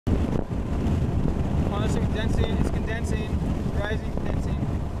condensing, it's condensing, rising, condensing.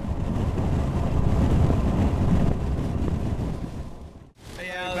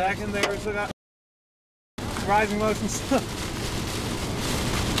 Yeah, back in there, so got rising motions.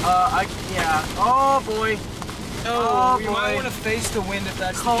 Yeah. Oh boy. Oh, you might want to face the wind if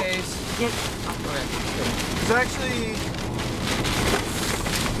that's the case. Okay. It's actually.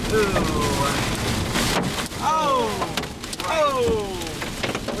 Oh! Oh!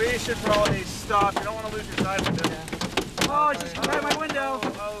 We should probably stop. You don't want to lose your side window. Oh, just crack my window.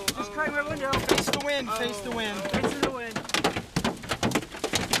 Just crack my window. Face the wind, face the wind. Face the wind.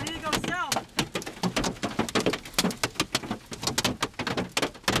 We need to go south.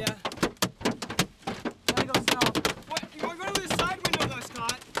 Yeah. We need to go south. What? You want to go to the side window though,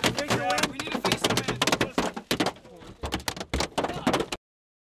 Scott? Face the wind. We need to face the wind.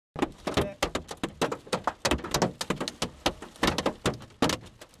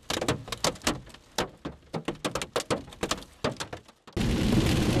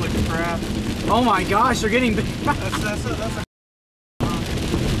 Holy crap. Oh my gosh, they're getting big. That's a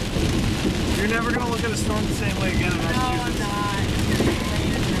You're never gonna look at a storm the same way again in Massachusetts. No, I'm not.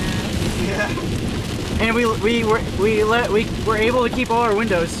 Yeah. And we were able to keep all our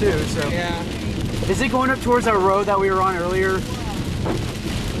windows too. So Yeah. is it going up towards our road that we were on earlier?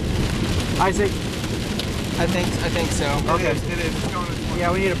 Isaac? I think so. Okay. It is. It's going this way.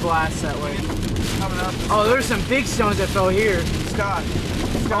 Yeah, we need a blast that way. Coming up. Oh, there's some big stones that fell here. Scott.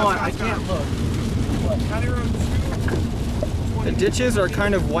 Hold on, I can't look. County Road 2. The ditches are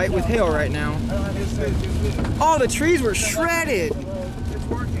kind of white with hail right now. Oh, the trees were shredded. It's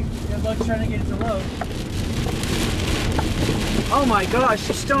working. Good luck trying to get it to load. Oh my gosh,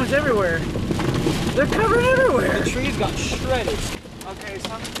 there's stones everywhere. They're covered everywhere. The trees got shredded. Okay,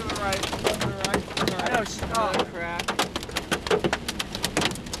 something to the right. To the right. To the right. I know. Oh crap.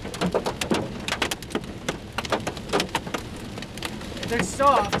 They're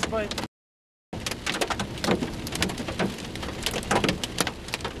soft, but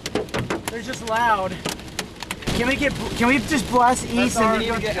they're just loud. Can we just blast east and We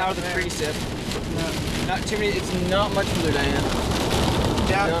need to get out of the precip. Not too many. It's not much further, Diane.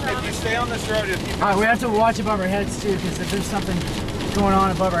 Yeah. If you stay on this road, if you. Alright, we have to watch above our heads too, because if there's something going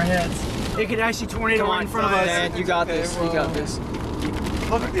on above our heads, it could actually tornado right in front of us. Dan, you got this. You got this.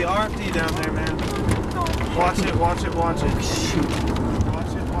 Look at the RFD down there, man. Watch it. Watch it. Watch it. Shoot.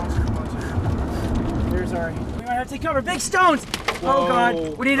 Watch it. Watch it. Watch it. There's our. We might have to take cover. Big stones. Whoa. Oh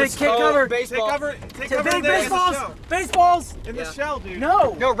God. We need to take cover. Baseball. Take cover in there. Baseballs. Baseballs. In the shell, dude.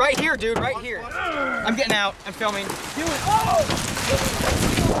 No. No, right here, dude. Right here. I'm getting out. I'm filming. Do it. Oh.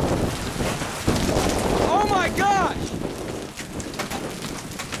 Oh my gosh.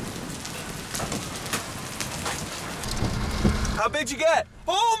 How big'd you get?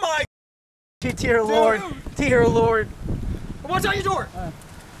 Oh my. Dear Lord. Dear Lord. Watch out your door.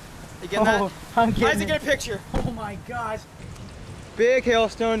 You getting that? I'm getting Isaac, it. get a picture. Oh my gosh. Big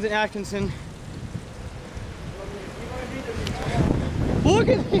hailstones in Atkinson. Look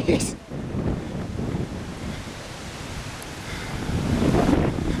at these.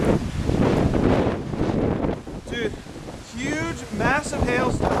 Dude, huge, massive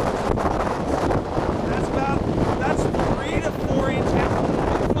hailstone. That's 3 to 4 inch hail.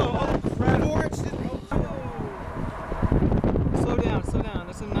 Oh crap. 4 inches. Slow down, slow down.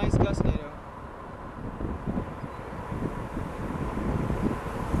 That's a nice gustnado.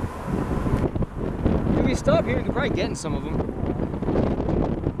 If we stop here, we could probably get in some of them.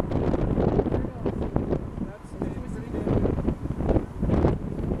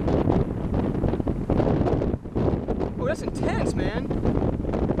 Oh, that's intense, man.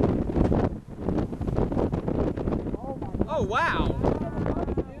 Oh, wow.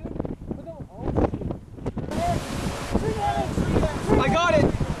 I got it.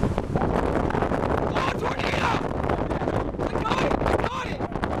 Oh, tornado! I got it. I got it.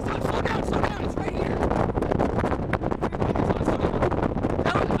 Stop, slow down, slow down. It's right here. Slow down.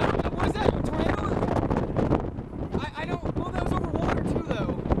 What is that? A tornado? I don't. Oh, that was over water too,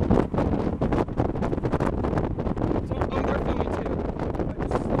 though. So, oh, they're filming too.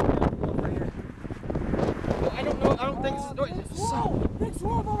 Right here. Well, I don't know. I don't think this is. Whoa! Big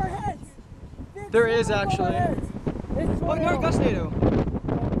swirl above our heads. There is actually. Oh, no, gustnado.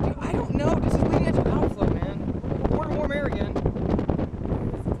 Dude, I don't know. This is leading edge of outflow, man. More and warm air again.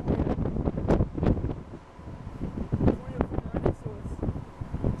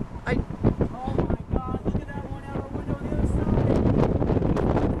 Oh my God! Look at that one out our window on the other side.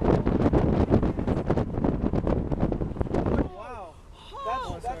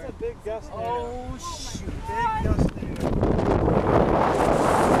 Wow. That's a big gustnado. Oh shoot! Big gustnado.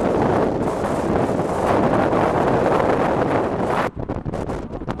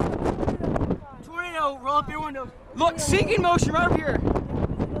 sinking motion right up here.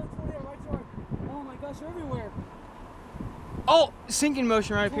 Oh my gosh, they're everywhere. Oh, sinking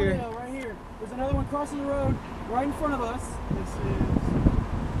motion right up here. Tornado right here. There's another one crossing the road right in front of us. This is.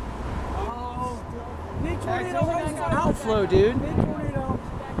 Oh, big tornado right in front of us. Outflow, dude. Big tornado.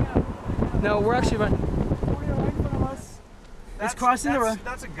 No, we're actually about. Tornado right in front of us. It's crossing the road.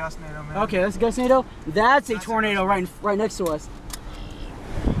 That's a gustnado, man. Okay, that's a gustnado. That's a tornado right next to us.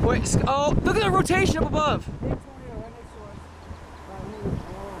 Wait, oh, look at the rotation up above. Big tornado right next to us.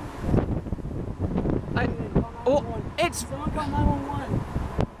 Oh, it's. Someone call 911.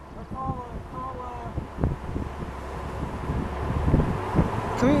 Or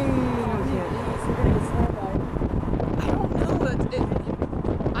Come here. I don't know.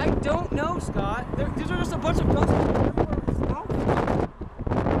 I don't know, Scott. These are just a bunch of gusts.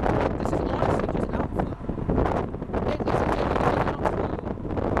 This is honestly just outflow. It's an outflow.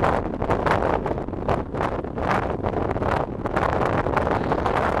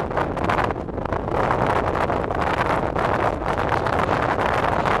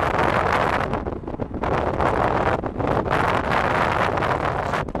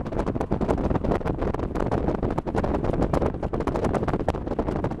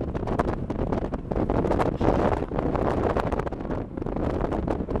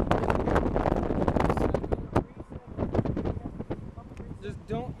 Just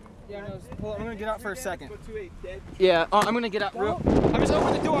don't. Yeah, no. Hold on, I'm gonna get out for a second. Yeah, I'm gonna get out real. I'm just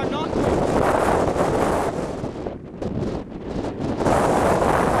opening the door. I'm not.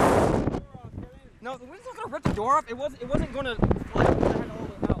 No, the wind's not gonna rip the door off. It wasn't gonna fly. I had to hold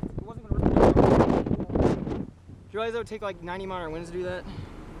it out. It wasn't gonna rip the door off. Do you realize it would take like 90 mile winds to do that?